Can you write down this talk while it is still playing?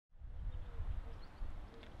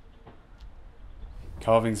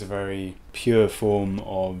Carving's a very pure form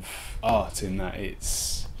of art in that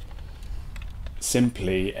it's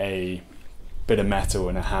simply a bit of metal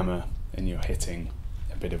and a hammer and you're hitting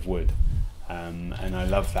a bit of wood. And I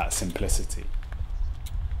love that simplicity.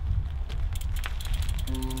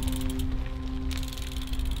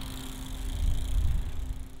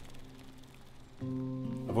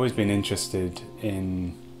 I've always been interested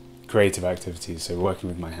in creative activities, so working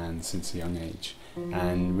with my hands since a young age,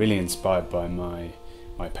 and really inspired by my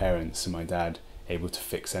parents and my dad, able to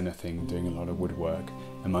fix anything, doing a lot of woodwork,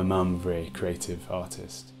 and my mum, very creative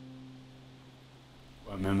artist.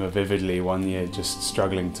 I remember vividly one year just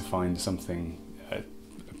struggling to find something, a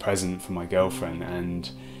present for my girlfriend, and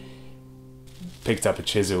picked up a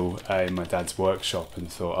chisel in my dad's workshop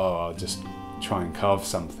and thought, oh, I'll just try and carve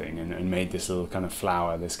something, and made this little kind of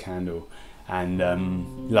flower, this candle, and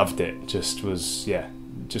loved it. Just was, yeah,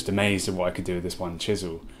 just amazed at what I could do with this one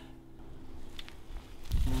chisel.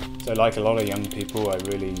 So like a lot of young people, I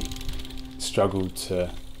really struggled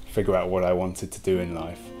to figure out what I wanted to do in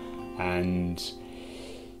life, and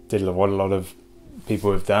did what a lot of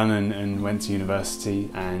people have done, and went to university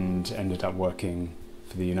and ended up working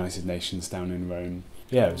for the United Nations down in Rome.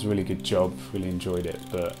 Yeah, it was a really good job, really enjoyed it,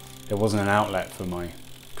 but there wasn't an outlet for my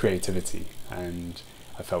creativity, and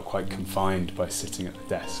I felt quite confined by sitting at the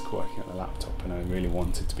desk working at the laptop, and I really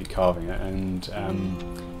wanted to be carving it, and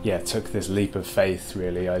yeah, took this leap of faith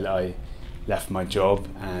really. I left my job,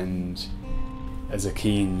 and as a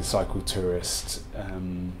keen cycle tourist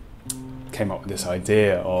came up with this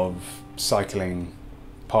idea of cycling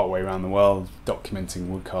part way around the world, documenting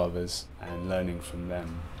wood carvers and learning from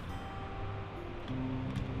them.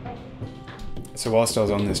 So whilst I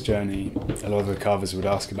was on this journey, a lot of the carvers would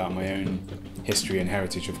ask about my own history and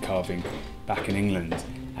heritage of carving back in England,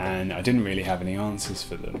 and I didn't really have any answers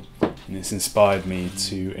for them. And this inspired me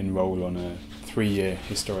to enrol on a 3-year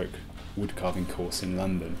historic wood carving course in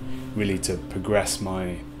London, really to progress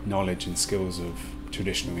my knowledge and skills of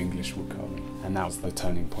traditional English wood carving. And that was the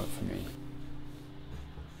turning point for me.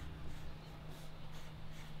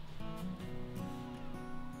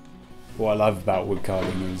 What I love about wood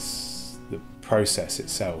carving is the process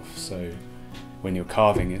itself. So when you're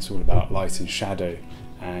carving, it's all about light and shadow,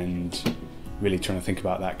 and really trying to think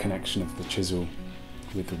about that connection of the chisel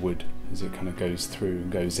with the wood as it kind of goes through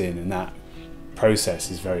and goes in, and that process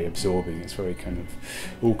is very absorbing. It's very kind of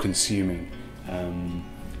all-consuming.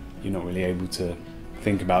 You're not really able to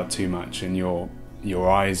think about too much, and your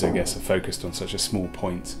eyes, I guess, are focused on such a small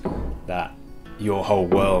point that your whole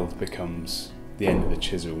world becomes the end of the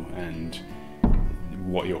chisel and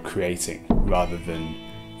what you're creating, rather than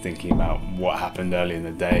thinking about what happened early in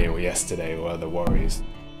the day or yesterday or other worries.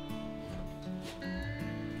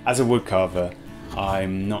 As a wood carver,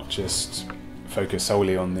 I'm not just focused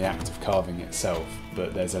solely on the act of carving itself,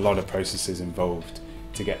 but there's a lot of processes involved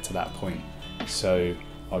to get to that point. So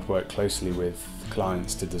I'd work closely with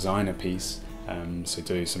clients to design a piece, so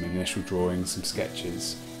do some initial drawings, some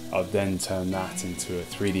sketches. I'd then turn that into a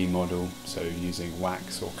 3D model, so using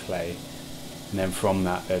wax or clay, and then from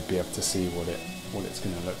that they'd be able to see what it's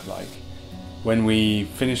going to look like. When we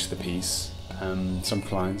finish the piece, some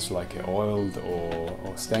clients like it oiled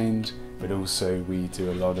or stained, but also we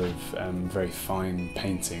do a lot of very fine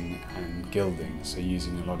painting and gilding, so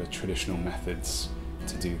using a lot of traditional methods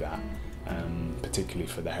to do that, particularly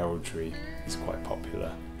for the heraldry is quite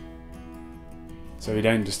popular. So we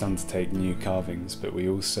don't just undertake new carvings, but we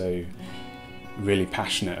also really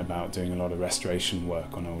passionate about doing a lot of restoration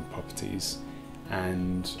work on old properties,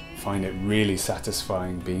 and find it really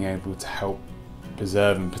satisfying being able to help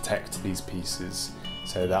preserve and protect these pieces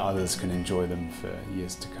so that others can enjoy them for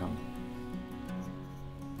years to come.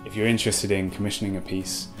 If you're interested in commissioning a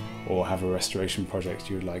piece or have a restoration project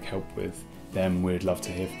you would like help with, then we'd love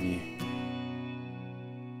to hear from you.